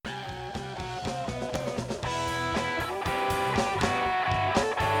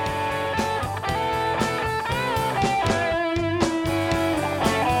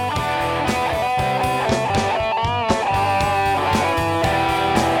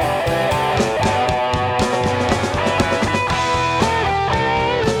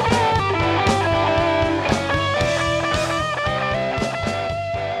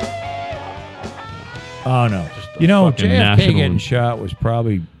You know, fucking JFK national. getting shot was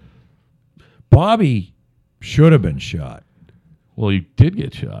probably... Bobby should have been shot. Well, he did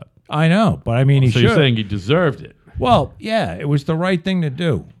get shot. I know, but I mean, he So should. you're saying he deserved it? Well, yeah, it was the right thing to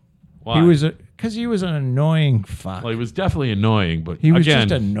do. Why? He was because he was an annoying fuck. Well, he was definitely annoying, but He was again,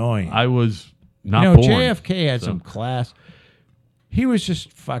 just annoying. I was not you know, born. JFK had so. some class. He was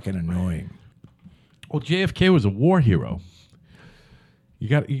just fucking annoying. Well, JFK was a war hero. You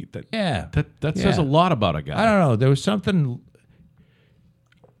got that. Yeah, That says a lot about a guy. I don't know. There was something.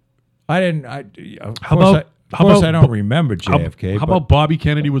 I didn't. How about I don't remember JFK. How but about Bobby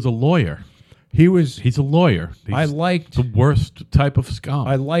Kennedy was a lawyer? he was? He's a lawyer. I He's liked. the worst type of scum.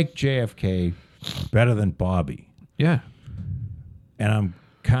 I liked JFK better than Bobby, yeah. and I'm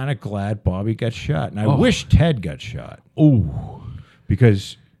kind of glad Bobby got shot, and I Oh. wish Ted got shot Ooh.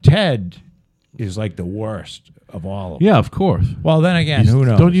 because Ted is like the worst of all of them. Yeah, of course. Well, then again, who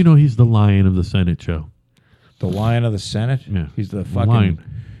knows? Don't you know he's the lion of the Senate show? The Lion of the Senate. Yeah. He's the The fucking. lion.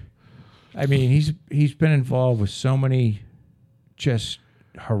 I mean, he's been involved with so many just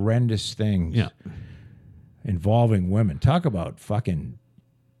horrendous things. Yeah. Involving women. Talk about fucking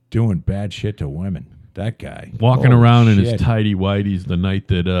doing bad shit to women. That guy. Walking Holy around in his shit. tidy whities the night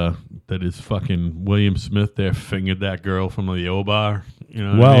that his fucking William Smith there fingered that girl from the O bar. You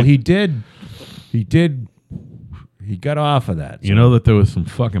know what I Well, mean? he did. He got off of that. You know that there was some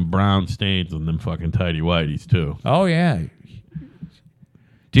fucking brown stains on them fucking tidy whities too. Oh yeah.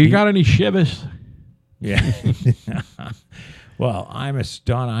 Do you got any shivers? Yeah. Well,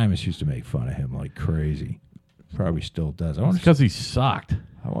 Don Imus used to make fun of him like crazy. Probably still does. I It's want because he sucked.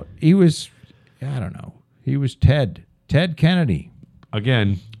 he was. I don't know. He was Ted Kennedy.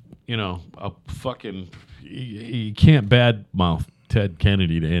 Again, you know, a fucking you can't badmouth Ted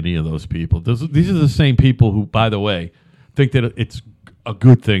Kennedy to any of those people. These are the same people who, by the way, think that it's a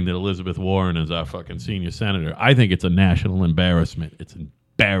good thing that Elizabeth Warren is our fucking senior senator. I think it's a national embarrassment. It's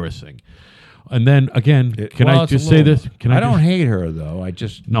embarrassing. And then again, can I just say this? I don't hate her though. I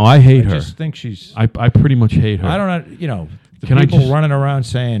just No, I hate her. I just think she's. I pretty much hate her. I don't know. You know, the Can I people just- running around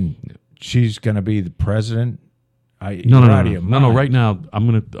saying she's going to be the president. No. You're out of your mind. Right now, I'm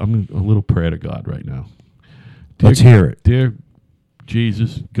gonna a little prayer to God right now. Let's hear it. Dear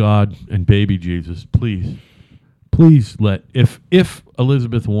Jesus, God, and baby Jesus, please let if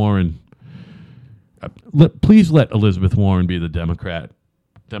Elizabeth Warren, please let Elizabeth Warren be the Democratic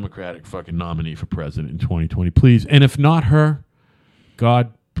fucking nominee for president in 2020, please. And if not her,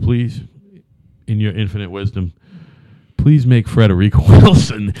 God, please, in your infinite wisdom, please make Frederica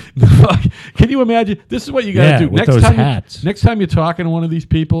Wilson. Can you imagine? This is what you got to do with those hats. Next time you're talking to one of these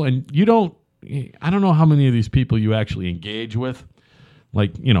people, and you don't. I don't know how many of these people you actually engage with,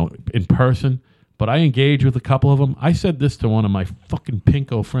 like, you know, in person, but I engage with a couple of them. I said this to one of my fucking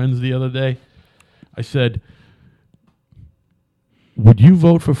pinko friends the other day. I said, would you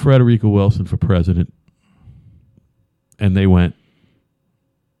vote for Frederica Wilson for president? And they went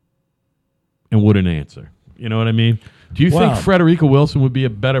and wouldn't answer. You know what I mean? Do you think Frederica Wilson would be a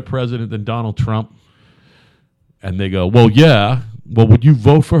better president than Donald Trump? And they go, well, yeah. Well, would you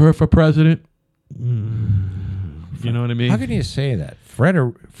vote for her for president? You know what I mean? How can you say that?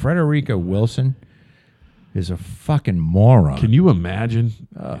 Frederica Wilson is a fucking moron. Can you imagine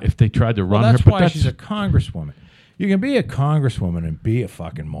if they tried to run well, that's her? why she's a congresswoman. You can be a congresswoman and be a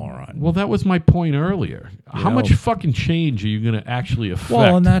fucking moron. Well, that was my point earlier. How know, much fucking change are you going to actually affect?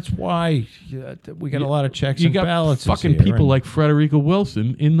 Well, and that's why we got a lot of checks and balances. You got fucking people like Frederica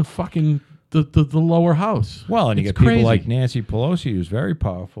Wilson in the fucking the lower house. Well, and you It's get people crazy. like Nancy Pelosi, who's very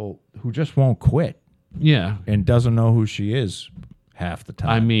powerful, who just won't quit Yeah. and doesn't know who she is half the time.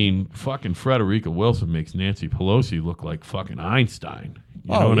 I mean, fucking Frederica Wilson makes Nancy Pelosi look like fucking Einstein.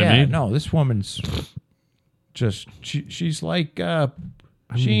 You know what I mean? No, this woman's just she's like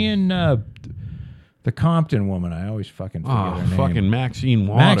she and the Compton woman. I always fucking forget her name. Fucking Maxine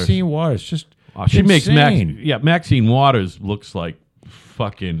Waters. Maxine Waters, just She makes insane. Maxine Waters looks like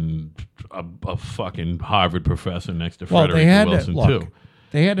fucking a fucking Harvard professor next to Well, Frederica they had Wilson to look. too.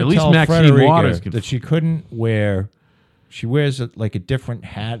 They had to At least tell Maxine Frederica Waters can that she couldn't wear. She wears like a different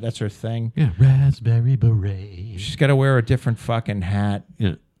hat. That's her thing. Yeah, raspberry beret. She's got to wear a different fucking hat.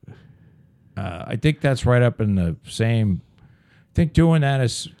 Yeah. I think that's right up in the same. I think doing that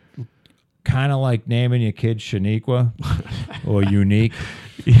is kind of like naming your kid Shaniqua or Unique.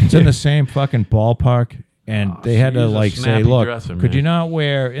 It's in the same fucking ballpark. And they had to like say, look, could you not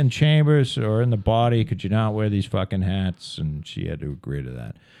wear in chambers or in the body? Could you not wear these fucking hats? And she had to agree to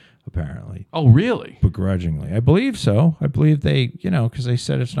that, apparently. Oh, really? Begrudgingly. I believe so. I believe they, because they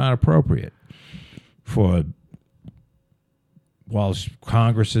said it's not appropriate for while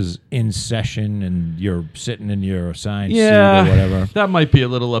Congress is in session and you're sitting in your assigned seat or whatever. That might be a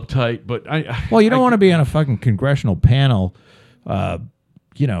little uptight, but Well, you don't want to be on a fucking congressional panel,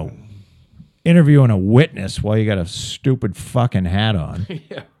 interviewing a witness while you got a stupid fucking hat on.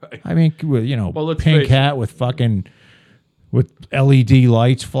 Yeah, right. I mean, pink hat with LED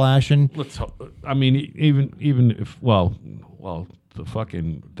lights flashing. I mean, even if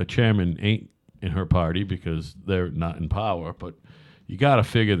the chairman ain't in her party because they're not in power, but you got to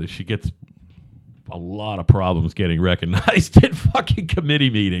figure that she gets a lot of problems getting recognized in fucking committee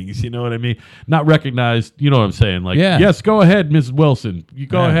meetings. You know what I mean? Not recognized. You know what I'm saying? Like, yes, go ahead, Mrs. Wilson. You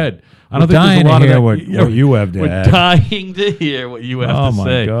go ahead. I don't think there's a lot of that. What you have to add. We're dying to hear what you have to say. Oh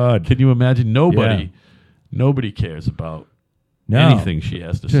my God! Can you imagine? Nobody cares about anything she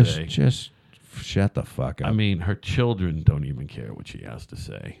has to say. Just shut the fuck up. I mean, her children don't even care what she has to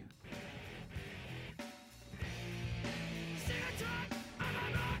say.